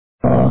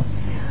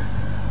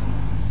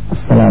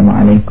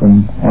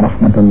Assalamualaikum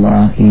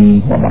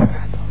warahmatullahi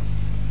wabarakatuh.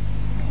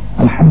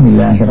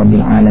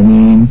 Alhamdulillahirabbil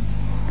alamin.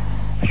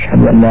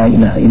 Asyhadu an la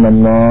ilaha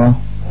illallah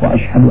wa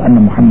asyhadu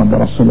anna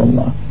Muhammadar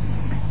Rasulullah.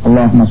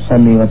 Allahumma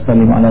shalli wa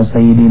sallim ala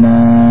sayyidina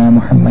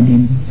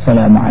Muhammadin.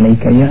 Assalamu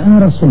alayka ya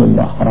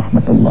Rasulullah wa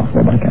rahmatullahi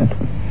wabarakatuh.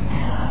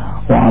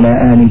 Wa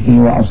ala alihi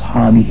wa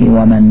ashabihi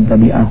wa man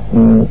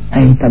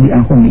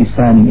tabi'ahum bi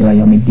ihsan ila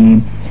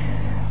yaumiddin.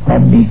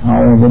 Rabbi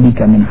a'udzu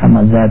bika min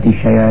hamazati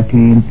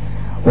syayatin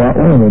wa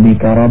a'udzu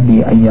bika rabbi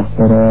an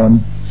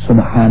yahdurun.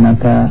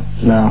 Subhanaka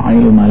la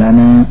ilma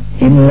lana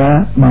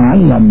illa ma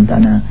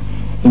 'allamtana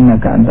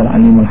innaka antal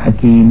alimul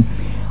hakim.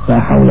 La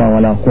haula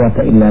wala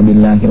quwata illa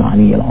billahil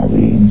aliyyil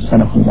azim.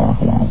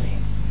 Sadaqallahul azim.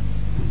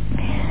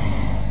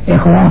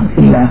 Ikhwah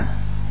fillah,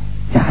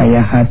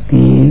 cahaya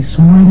hati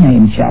semuanya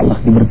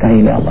insyaallah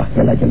diberkahi oleh Allah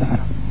Jalla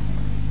Jalaluhu.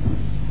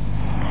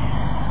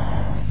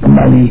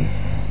 Kembali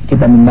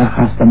kita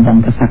membahas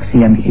tentang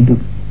kesaksian hidup.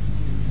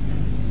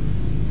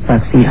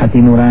 Saksi hati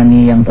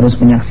nurani yang terus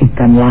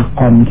menyaksikan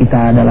lakon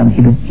kita dalam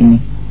hidup ini.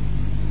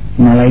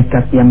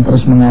 Malaikat yang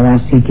terus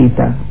mengawasi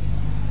kita.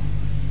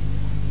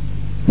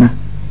 Nah,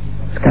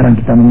 sekarang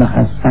kita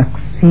membahas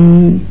saksi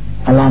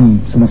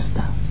alam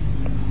semesta.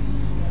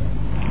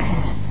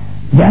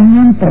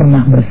 Jangan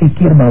pernah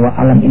berpikir bahwa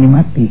alam ini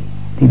mati.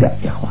 Tidak,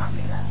 ya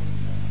khawafillah.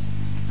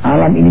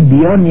 Alam ini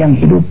bion yang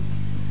hidup,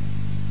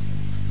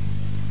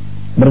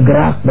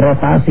 bergerak,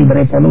 berotasi,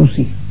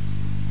 berevolusi.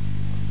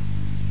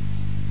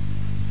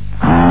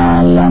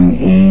 Alam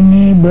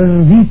ini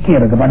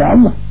berzikir kepada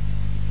Allah.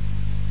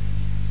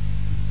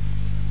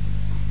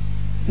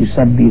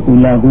 Yusabbihu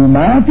lahu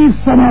ma fis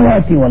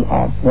samawati wal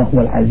ardh wa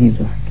huwal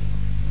azizul hakim.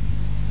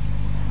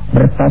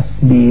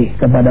 Bertasbih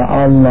kepada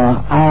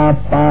Allah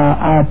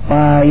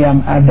apa-apa yang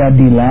ada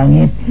di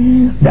langit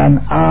dan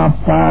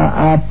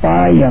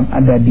apa-apa yang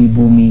ada di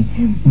bumi.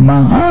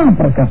 Maha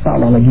perkasa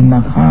Allah lagi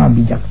maha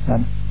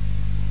bijaksana.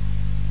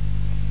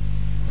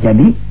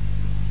 Jadi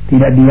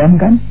tidak diam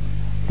kan,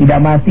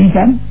 tidak mati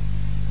kan,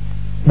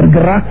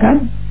 bergerak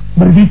kan,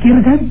 berzikir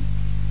kan,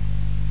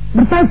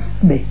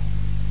 bertasbih.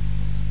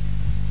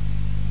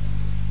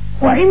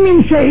 Wa in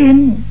min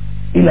syai'in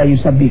illa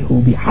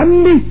yusabbihu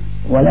bihamdihi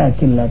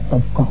walakin la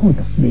tafqahu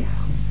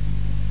tasbihah.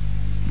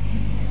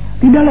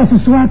 Tidaklah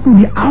sesuatu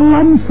di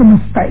alam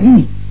semesta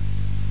ini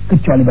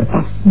kecuali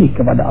bertasbih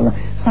kepada Allah.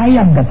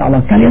 Sayang kata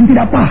Allah, kalian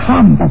tidak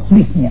paham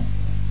tasbihnya.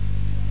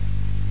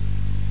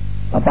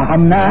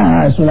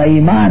 Fahamna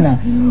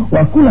Sulaimana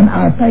wa kullan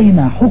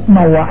ataina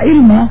hukma wa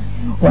ilma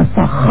wa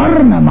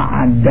sakharna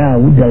ma'a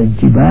Daud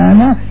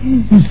al-jibala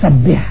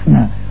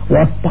yusabbihna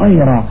wa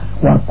tayra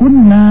wa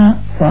kunna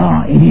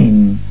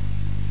fa'ilin.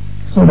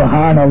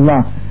 Subhanallah,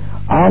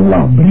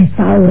 Allah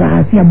beritahu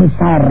rahasia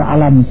besar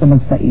alam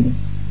semesta ini.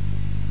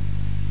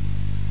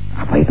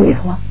 Apa itu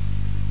ikhwah?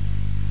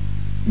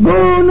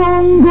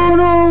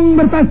 Gunung-gunung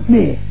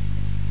bertasbih,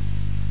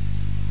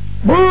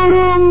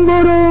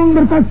 burung-burung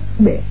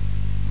bertasbih.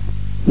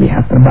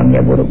 Lihat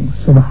terbangnya burung.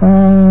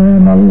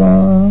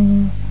 Subhanallah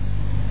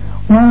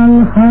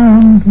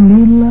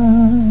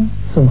walhamdulillah.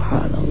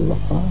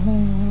 Subhanallah.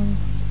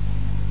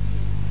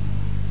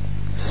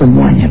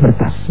 Semuanya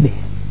bertasbih.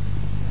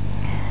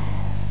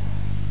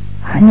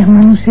 Hanya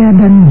manusia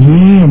dan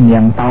jin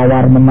yang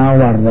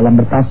tawar-menawar dalam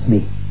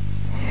bertasbih,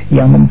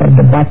 yang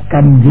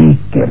memperdebatkan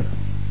zikir.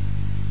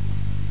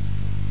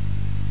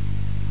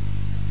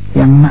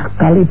 Yang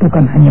nakal itu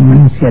kan hanya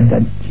manusia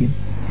dan jin.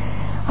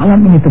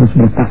 Alam ini terus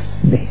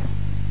bertasbih,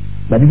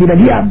 berarti tidak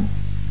diam.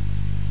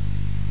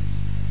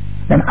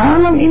 Dan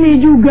alam ini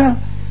juga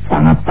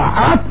sangat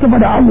taat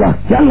kepada Allah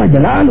Jalla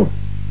Jalaluhu.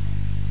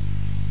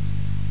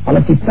 Allah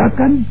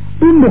ciptakan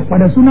tunduk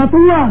pada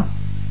sunatullah.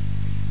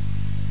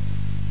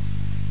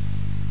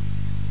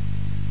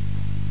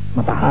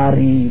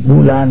 Matahari,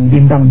 bulan,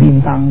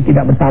 bintang-bintang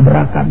tidak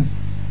bertabrakan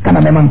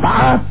karena memang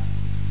taat.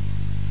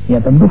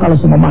 Ya tentu kalau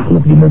semua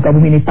makhluk di muka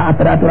bumi ini taat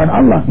pada aturan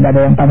Allah, tidak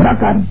ada yang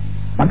tabrakan.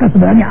 Maka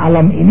sebenarnya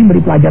alam ini beri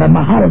pelajaran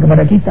mahal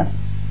kepada kita.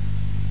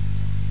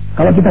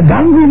 Kalau kita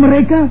ganggu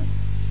mereka,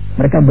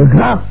 mereka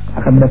bergerak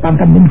akan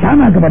mendatangkan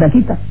bencana kepada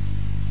kita.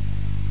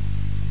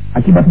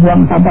 Akibat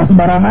buang sampah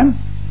sembarangan,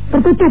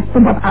 tertutup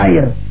tempat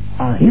air,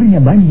 akhirnya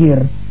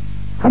banjir.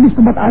 Habis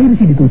tempat air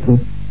sih ditutup.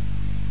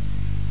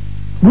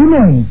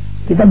 Gunung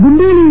kita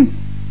gunduli,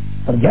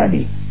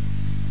 terjadi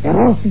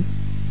erosi,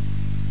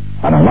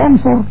 tanah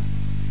longsor.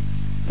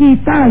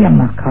 Kita yang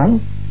nakal.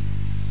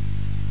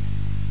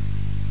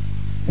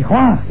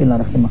 Ikhwah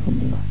fillah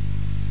rahimakumullah.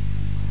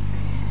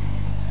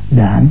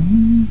 Dan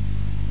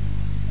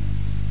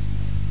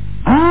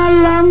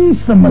alam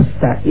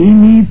semesta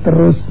ini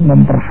terus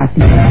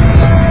memperhatikan.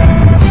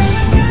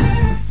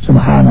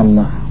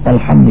 Subhanallah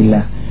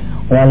walhamdulillah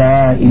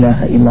wala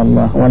ilaha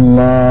illallah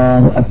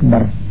wallahu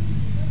akbar.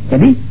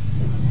 Jadi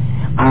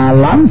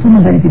alam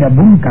semesta ini tidak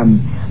bungkam,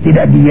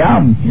 tidak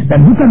diam, dan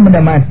bukan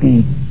benda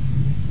mati.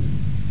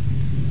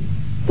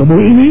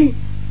 Tubuh ini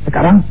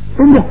sekarang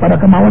tunduk pada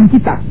kemauan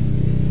kita,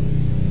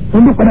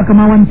 tunduk pada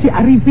kemauan si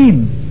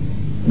arifin.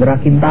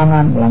 Gerakin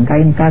tangan,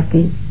 langkahin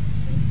kaki,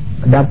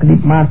 kedap-kedip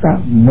mata,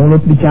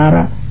 mulut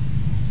bicara,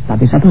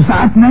 Tapi satu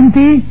saat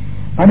nanti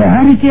pada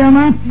hari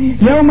kiamat,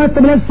 yauma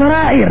tablas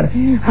sarair,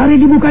 hari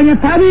dibukanya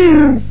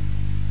tabir,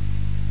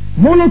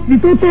 mulut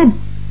ditutup,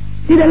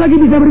 tidak lagi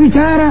bisa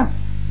berbicara,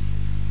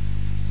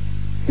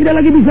 tidak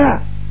lagi bisa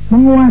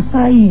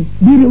menguasai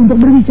diri untuk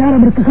berbicara,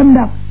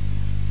 berkehendak,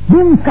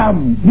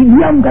 bungkam,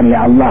 didiamkan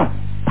oleh Allah,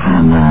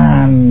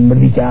 tangan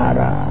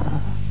berbicara.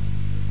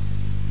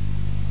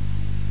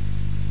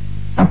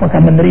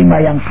 Apakah menerima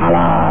yang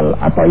halal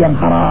atau yang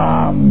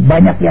haram,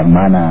 banyak yang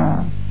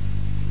mana,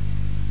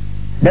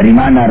 dari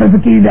mana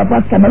rezeki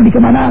didapatkan lalu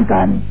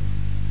dikemanakan,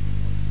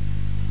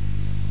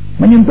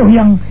 menyentuh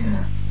yang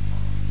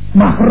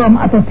mahram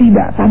atau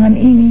tidak tangan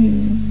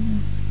ini,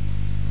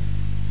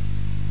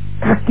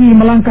 kaki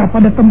melangkah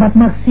pada tempat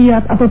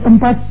maksiat atau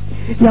tempat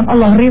yang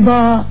Allah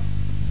ridha,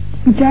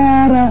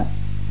 bicara.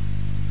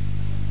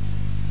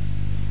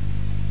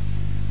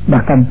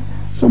 Bahkan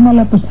summa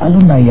la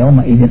tus'aluna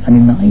yauma idzin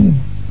 'anil na'im.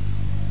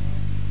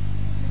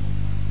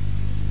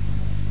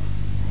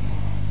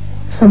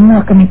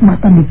 Semua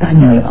kenikmatan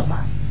ditanya oleh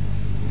Allah.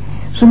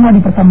 Semua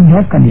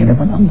dipertanggungjawabkan di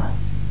hadapan Allah.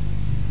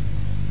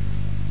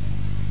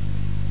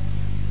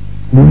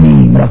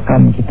 Bumi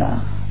merekam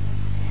kita.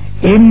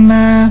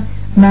 Inna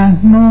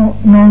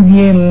nahnu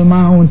nuhyil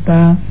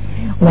mauta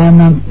wa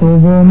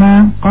naktubu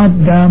ma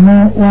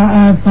qaddamu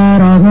wa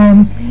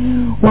atharahum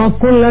wa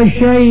kulla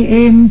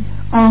syai'in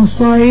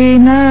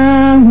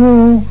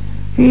ahsaynahu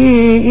fi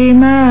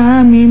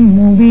imamin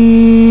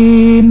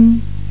mubin.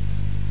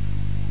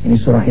 Ini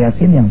surah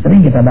Yasin yang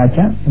sering kita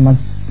baca, cuma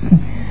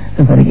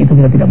sesering itu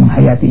kita tidak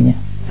menghayatinya.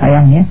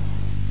 Sayangnya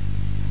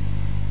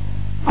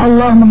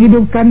Allah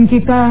menghidupkan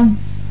kita,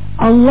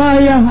 Allah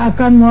yang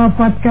akan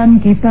mewafatkan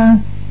kita.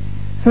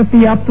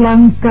 Setiap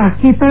langkah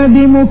kita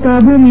di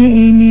muka bumi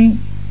ini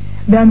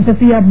dan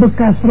setiap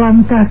bekas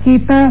langkah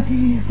kita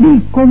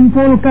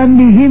dikumpulkan,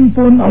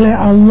 dihimpun oleh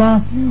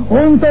Allah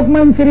untuk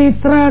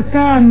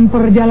menceritakan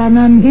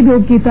perjalanan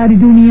hidup kita di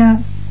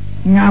dunia.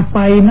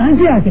 Ngapain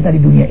aja kita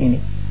di dunia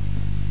ini?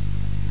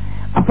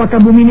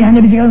 Apakah bumi ini hanya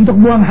dijadikan untuk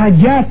buang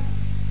hajat,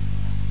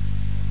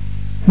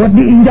 buat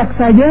diinjak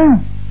saja?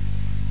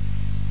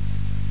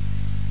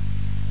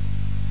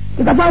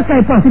 Kita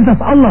pakai fasilitas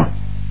Allah.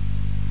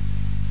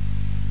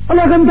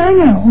 Allah akan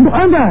tanya, untuk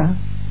Anda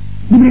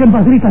diberikan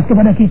fasilitas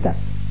kepada kita.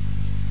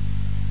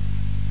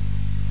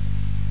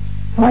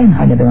 Lain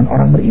hanya dengan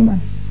orang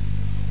beriman.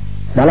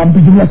 Dalam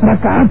 17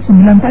 rakaat 9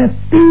 ayat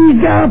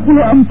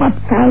 34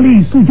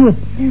 kali sujud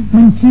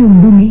mencium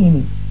bumi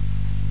ini.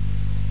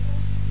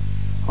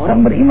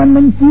 Orang beriman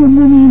mencium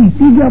bumi ini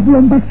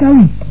 34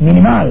 kali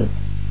minimal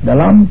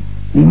dalam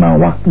 5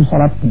 waktu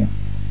salatnya.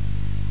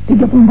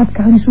 34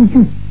 kali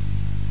sujud.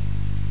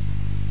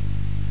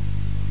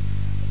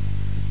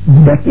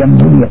 Jidat yang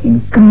mulia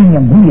ini, kening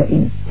yang mulia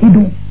ini,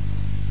 hidung,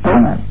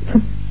 tangan,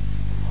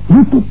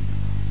 lutut,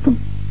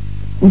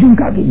 ujung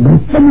kaki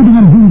bertemu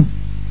dengan bumi,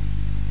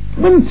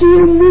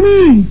 mencium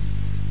bumi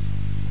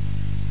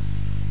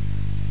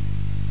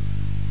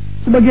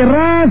sebagai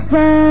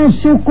rasa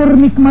syukur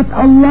nikmat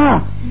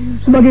Allah,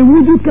 sebagai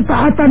wujud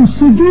ketaatan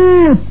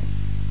sujud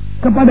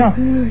kepada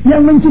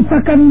yang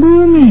menciptakan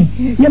bumi,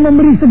 yang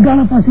memberi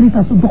segala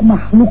fasilitas untuk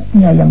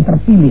makhluknya yang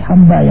terpilih,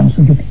 hamba yang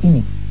sujud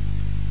ini.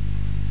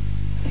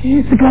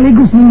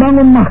 Sekaligus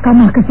membangun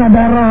mahkamah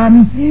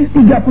kesadaran.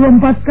 34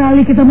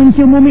 kali kita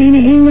mencium bumi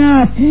ini.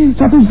 Ingat,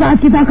 suatu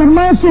saat kita akan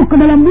masuk ke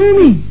dalam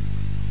bumi.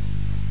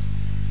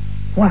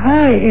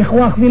 Wahai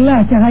ikhwah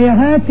fillah, cahaya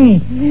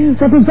hati,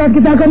 suatu saat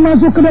kita akan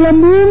masuk ke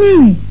dalam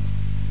bumi.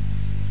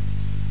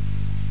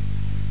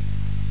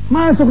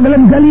 Masuk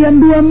dalam galian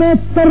 2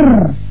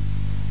 meter.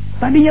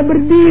 Tadinya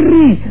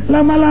berdiri,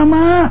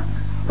 lama-lama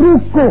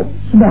ruku,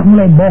 sudah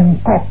mulai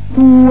bongkok,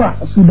 tua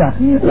sudah,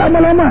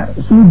 lama-lama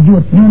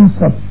sujud,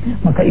 nyungsep.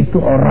 Maka itu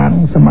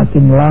orang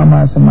semakin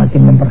lama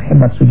semakin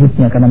memperhebat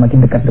sujudnya karena makin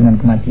dekat dengan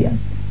kematian.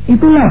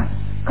 Itulah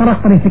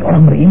karakteristik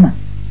orang beriman.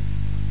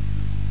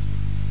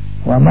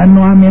 Wa man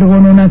nu'amirhu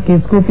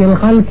nunakisku fil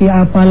khalqi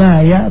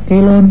afala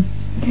ya'qilun.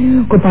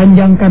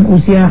 Kupanjangkan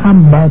usia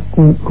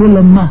hambaku,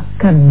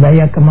 kulemahkan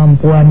daya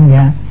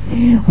kemampuannya,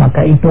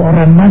 maka itu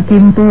orang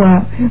makin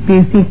tua,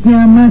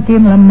 fisiknya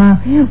makin lemah,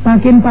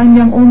 makin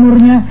panjang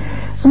umurnya,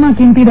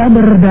 semakin tidak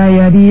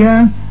berdaya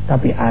dia.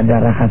 Tapi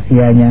ada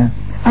rahasianya.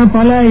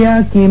 Afala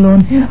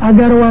yaqilun,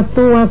 agar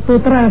waktu-waktu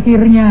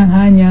terakhirnya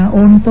hanya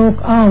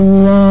untuk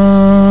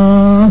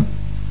Allah.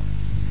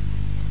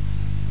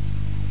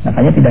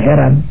 Makanya tidak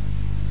heran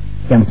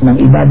yang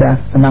senang ibadah,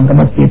 senang ke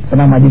masjid,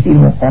 senang majlis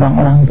ilmu,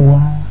 orang-orang tua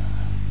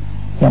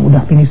yang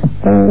udah pini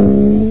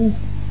sepuh,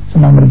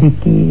 senang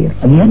berzikir.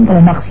 Lagian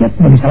kalau maksiat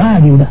nggak bisa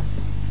lagi udah.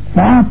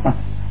 Apa?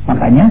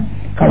 Makanya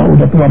kalau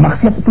udah tua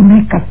maksiat itu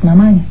nekat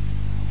namanya.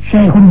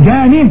 Syekhun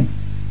janin.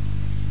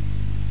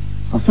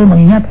 Rasul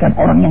mengingatkan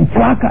orang yang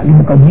celaka di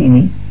muka bumi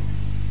ini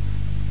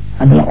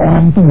adalah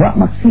orang tua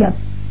maksiat.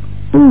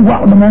 Tua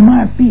udah mau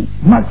mati,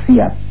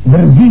 maksiat,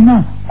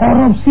 berzina,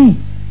 korupsi,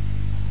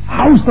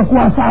 haus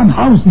kekuasaan,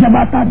 haus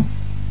jabatan.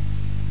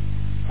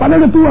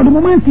 Padahal udah tua, udah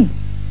mau mati.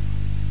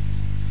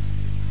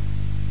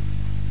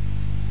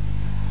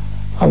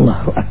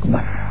 Allahu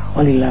Akbar.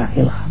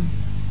 Walillahil hamd.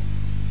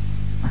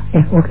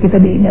 Waktu kita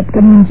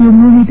diingatkan mencium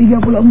bumi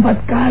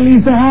 34 kali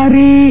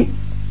sehari,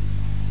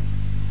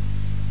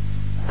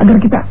 agar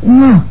kita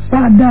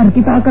sadar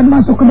kita akan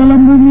masuk ke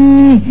dalam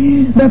bumi.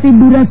 Berarti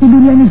durasi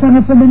dunia ini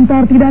sangat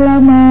sebentar, tidak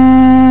lama.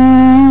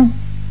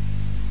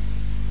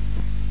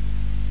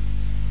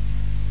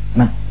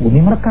 Nah, bumi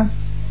merekam,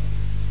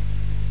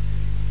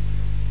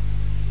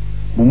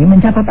 bumi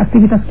mencatat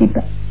aktivitas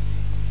kita.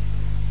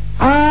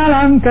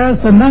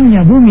 Alangkah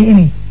senangnya bumi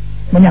ini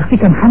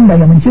menyaksikan hamba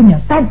yang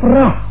menciumnya.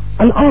 Tafrah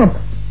al-ard.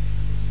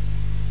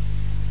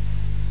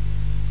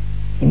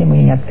 Ini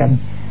mengingatkan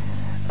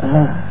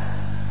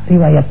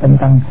riwayat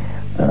tentang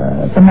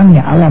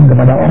senangnya alam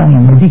kepada orang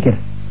yang berzikir.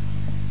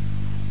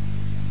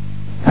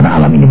 Karena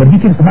alam ini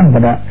berzikir, senang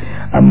pada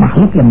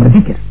makhluk yang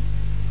berzikir.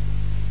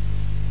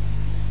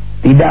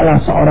 Tidaklah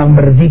seorang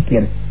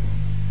berzikir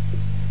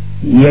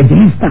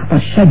yajlis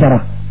tahta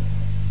syajarah,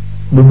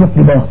 duduk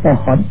di bawah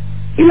pohon,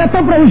 illa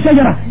tafrahu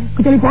syajarah,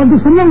 kecuali pohon itu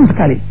senang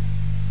sekali.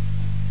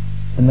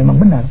 Dan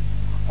memang benar,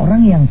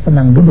 orang yang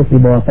senang duduk di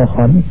bawah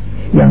pohon,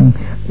 yang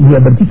dia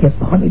berzikir,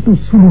 pohon itu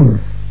subur,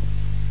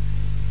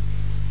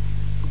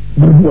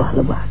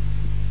 berbuah lebat.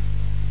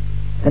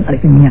 Dan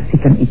Arifin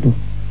menyaksikan itu.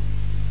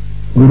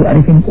 Guru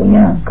Arifin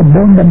punya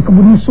kebun dan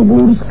kebunnya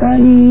subur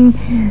sekali.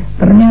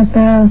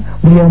 Ternyata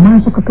beliau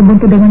masuk ke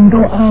kebun itu dengan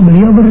doa,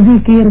 beliau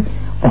berzikir,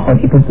 pohon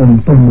itu pun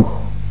tumbuh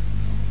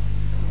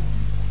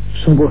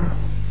subur.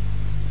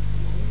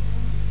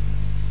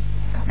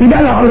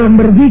 Tidaklah orang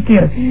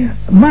berzikir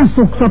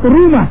masuk suatu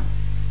rumah,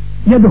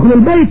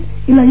 yadkhulul bait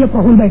illa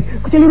yafrahul bait,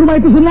 kecuali rumah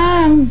itu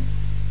senang.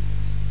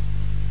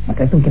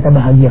 Maka itu kita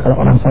bahagia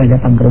kalau orang saleh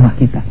datang ke rumah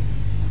kita,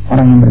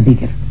 orang yang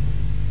berzikir.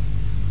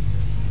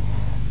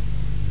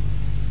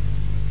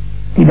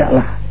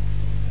 Tidaklah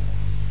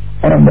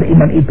orang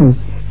beriman itu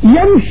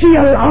yamshi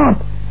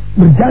al-ard,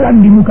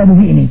 berjalan di muka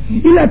bumi ini,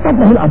 illa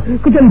tafrahul ard,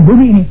 kecuali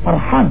bumi ini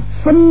farhan,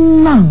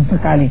 senang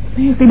sekali.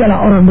 Tidaklah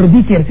orang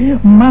berzikir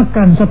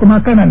makan satu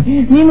makanan,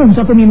 minum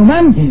satu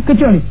minuman,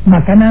 kecuali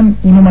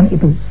makanan minuman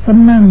itu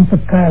senang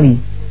sekali.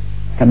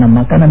 Karena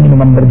makanan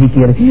minuman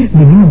berzikir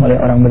diminum oleh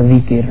orang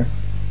berzikir.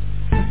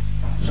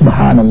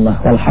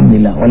 Subhanallah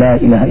walhamdulillah wala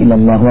ilaha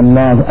illallah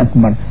wallahu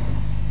akbar.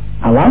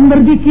 Alam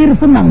berzikir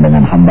senang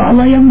dengan hamba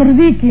Allah yang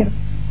berzikir.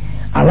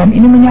 Alam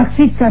ini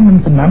menyaksikan dan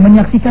senang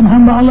menyaksikan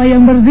hamba Allah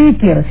yang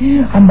berzikir,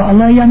 hamba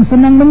Allah yang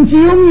senang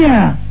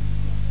menciumnya,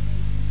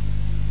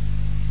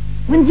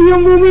 mencium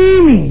bumi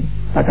ini.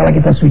 Tak kala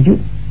kita sujud,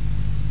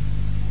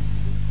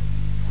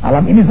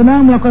 alam ini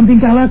senang melakukan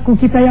tingkah laku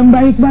kita yang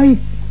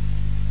baik-baik.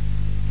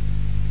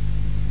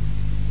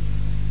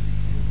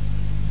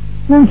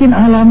 Mungkin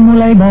alam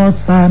mulai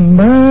bosan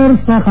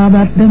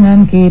bersahabat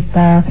dengan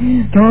kita.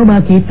 Coba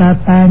kita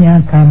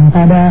tanyakan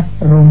pada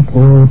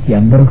rumput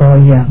yang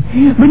bergoyang.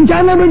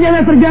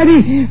 Bencana-bencana terjadi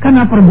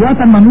karena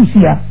perbuatan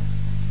manusia.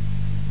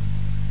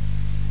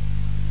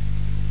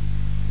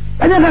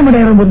 Tanyakan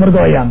pada rumput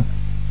bergoyang.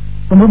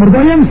 Rumput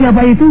bergoyang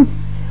siapa itu?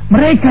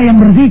 Mereka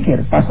yang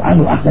berzikir.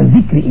 Fas'alu ahla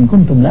zikri in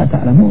kuntum la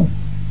ta'lamun.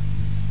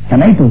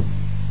 Karena itu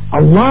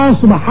Allah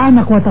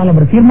subhanahu wa ta'ala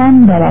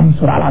berfirman dalam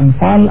surah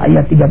Al-Anfal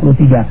ayat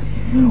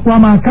 33.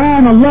 Wa ma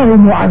kana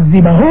Allahu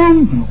mu'adzibahum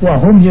wa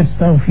hum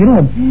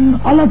yastaghfirun.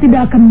 Allah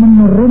tidak akan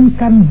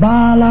menurunkan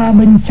bala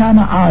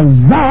bencana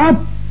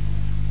azab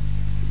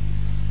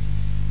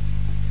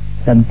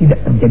dan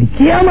tidak terjadi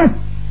kiamat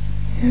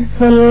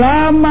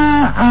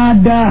selama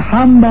ada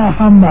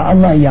hamba-hamba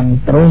Allah yang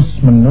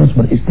terus-menerus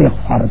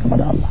beristighfar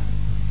kepada Allah,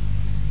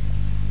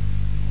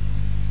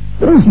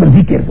 terus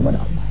berzikir kepada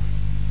Allah.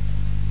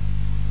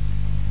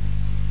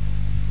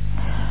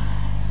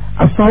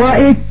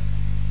 As-sawa'iq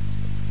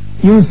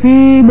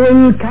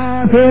yusibul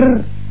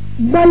kafir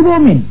bal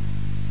mu'min.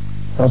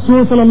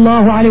 Rasul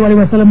sallallahu alaihi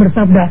wasallam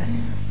bersabda,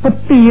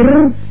 petir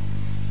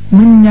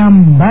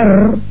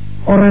menyambar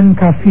orang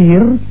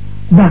kafir,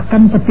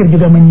 bahkan petir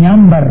juga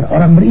menyambar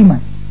orang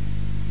beriman.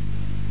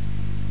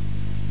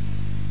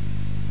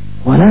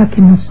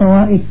 Walakin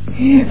as-sawa'iq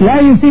la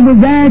yusibu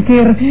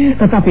dzakir,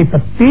 tetapi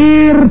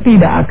petir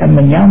tidak akan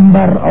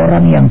menyambar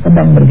orang yang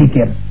sedang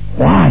berzikir.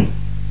 Why?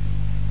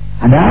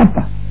 Ada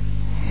apa?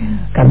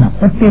 Karena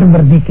petir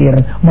berzikir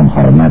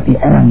menghormati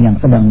orang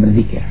yang sedang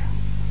berzikir.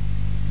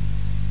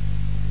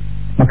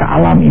 Maka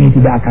alam ini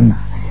tidak akan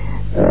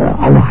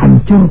Allah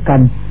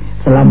hancurkan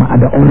selama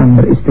ada orang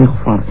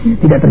beristighfar.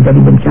 Tidak terjadi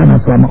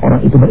bencana selama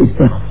orang itu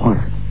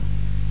beristighfar.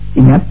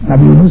 Ingat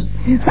Nabi Yunus,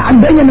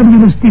 seandainya Nabi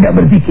Yunus tidak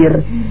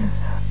berzikir,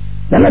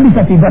 dalam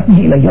bisa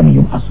tibatnya ila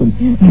yaumi yub'atsun,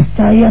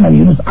 niscaya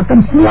Nabi Yunus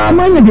akan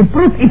selamanya di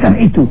perut ikan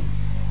itu.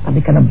 Tapi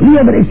karena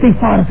beliau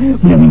beristighfar,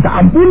 beliau minta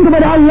ampun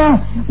kepada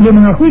Allah, beliau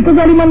mengakui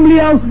kezaliman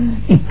beliau,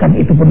 ikan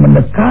itu pun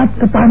mendekat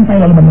ke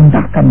pantai lalu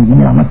memuntahkan,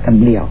 menyelamatkan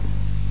beliau.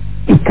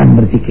 Ikan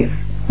berzikir,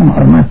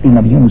 menghormati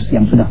Nabi Yunus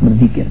yang sudah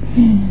berzikir.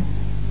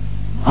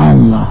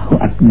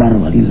 Allahu Akbar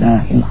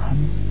walillahil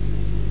hamd.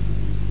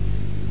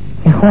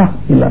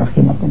 Ikhwah billah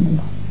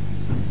rahimakumullah.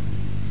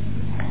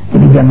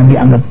 Jadi jangan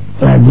dianggap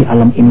lagi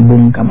alam ini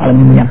bungkam, alam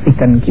ini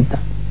menyaksikan kita.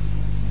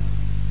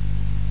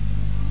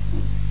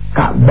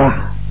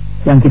 Ka'bah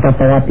yang kita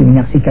tawati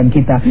menyaksikan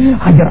kita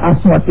Hajar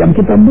Aswad, yang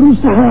kita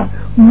berusaha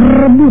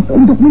merebut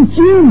untuk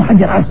mencium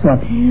Hajar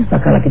Aswad.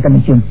 Sekala kita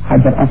mencium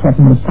Hajar Aswad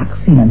menurut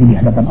saksi nanti di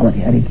hadapan Allah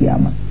di hari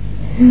kiamat.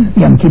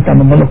 Yang kita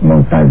memeluk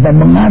Multazam,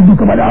 mengadu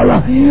kepada Allah,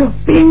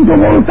 pintu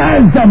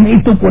Multazam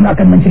itu pun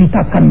akan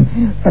menceritakan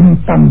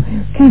tentang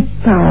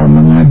kita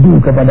mengadu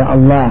kepada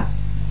Allah.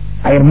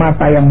 Air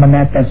mata yang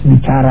menetes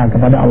bicara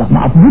kepada Allah,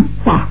 maaf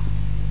lupa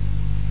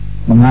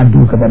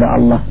mengadu kepada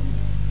Allah.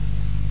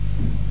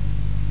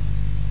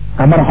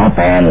 Kamar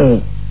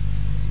hotel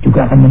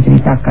juga akan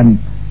menceritakan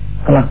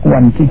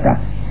kelakuan kita.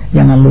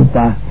 Jangan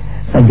lupa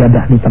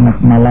sajadah di tengah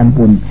malam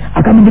pun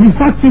akan menjadi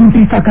saksi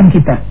menceritakan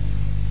kita.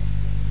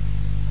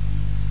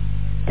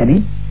 Jadi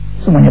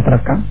semuanya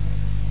terekam,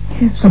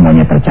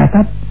 semuanya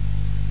tercatat.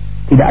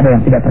 Tidak ada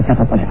yang tidak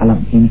tercatat oleh alam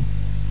ini.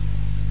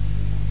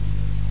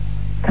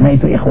 Karena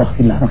itu ikhwah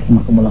fillah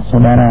rahimakumullah,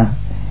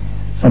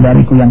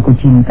 saudara-saudariku yang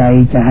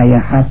kucintai,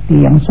 cahaya hati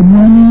yang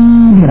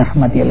semuanya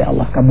dirahmati oleh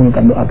Allah,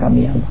 kabulkan doa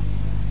kami ya Allah.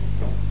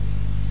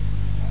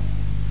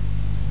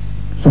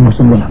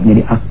 Sungguh-sungguhlah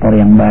menjadi aktor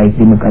yang baik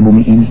di muka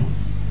bumi ini.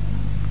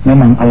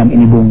 Memang alam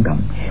ini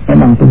bungkam,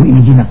 memang tubuh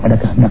ini jinak pada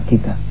kehendak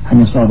kita,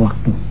 hanya soal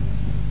waktu.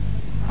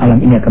 Alam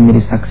ini akan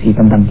menjadi saksi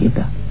tentang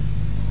kita.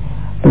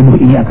 Tubuh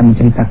ini akan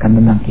menceritakan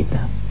tentang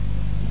kita.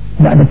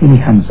 Tidak ada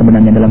pilihan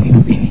sebenarnya dalam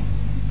hidup ini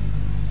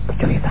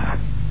kecuali taat.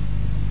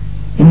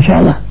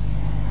 Insya Allah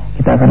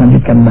kita akan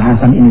lanjutkan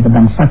bahasan ini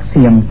tentang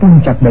saksi yang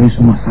puncak dari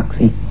semua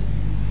saksi.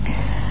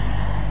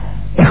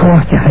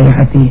 Ikhwah cahaya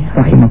hati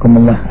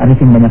rahimakumullah,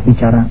 Arifin banyak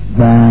bicara,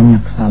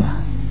 banyak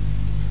salah.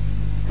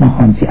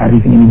 Mohon si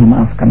Arifin ini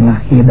dimaafkan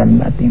lahir dan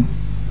batin.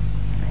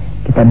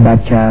 Kita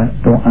baca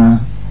doa,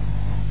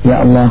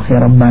 ya Allah ya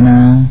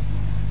Rabbana,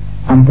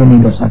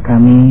 ampuni dosa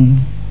kami,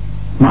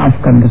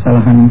 maafkan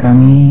kesalahan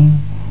kami,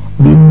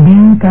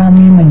 bimbing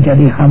kami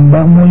menjadi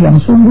hamba-Mu yang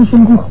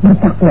sungguh-sungguh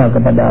bertakwa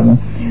kepadamu,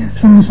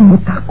 sungguh-sungguh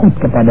takut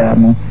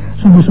kepadamu,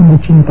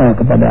 sungguh-sungguh cinta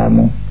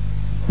kepadamu.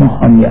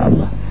 Mohon ya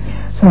Allah,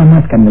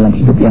 selamatkan dalam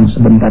hidup yang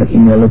sebentar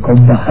ini, lalu Kau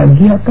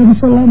bahagiakan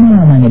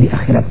selama-lamanya di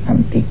akhirat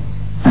nanti.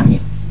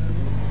 Amin.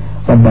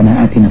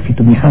 Rabbana atina fid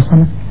dunya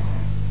hasanah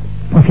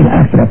wa fil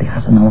akhirati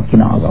hasanah wa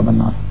qina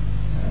adzabannar.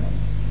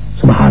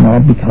 Subhana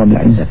rabbika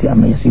rabbil izzati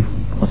amma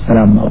yasifun,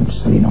 wassalamun ala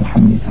mursalin,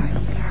 walhamdulillahi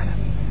rabbil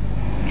alamin.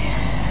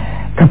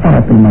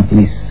 Kafaratul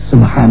majlis.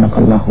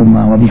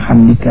 Subhanakallahumma wa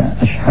bihamdika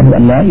asyhadu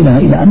an la ilaha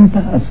illa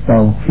anta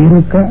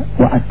astaghfiruka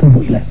wa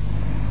atubu ilaik.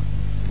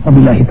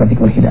 Wabillahi taufiq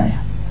wal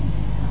hidayah.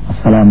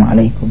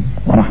 Assalamualaikum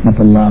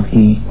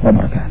warahmatullahi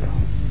wabarakatuh.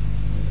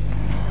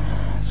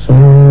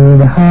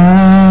 Subhanallah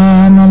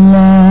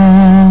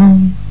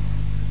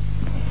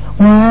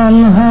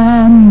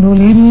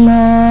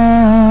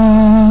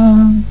walhamdulillah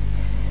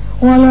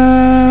wa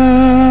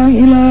la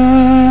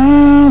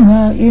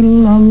ilaha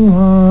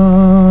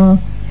illallah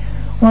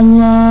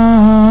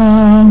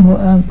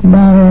wallahu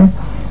akbar.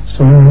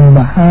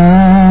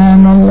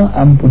 Subhanallah,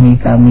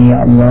 ampuni kami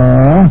ya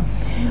Allah.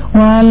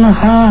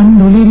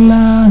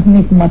 Walhamdulillah,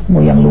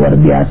 nikmat-Mu yang luar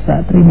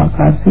biasa, terima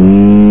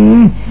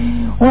kasih.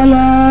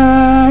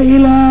 Wala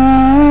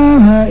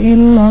ilaha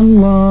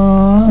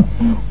illallah,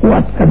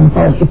 kuatkan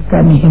tauhid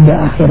kami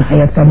hingga akhir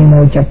hayat kami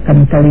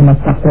mengucapkan kalimat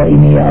takwa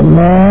ini ya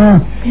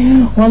Allah.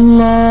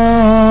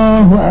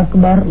 Wallahu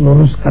akbar,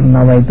 luruskan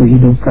nawaitu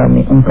hidup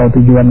kami, Engkau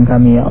tujuan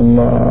kami ya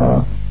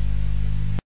Allah.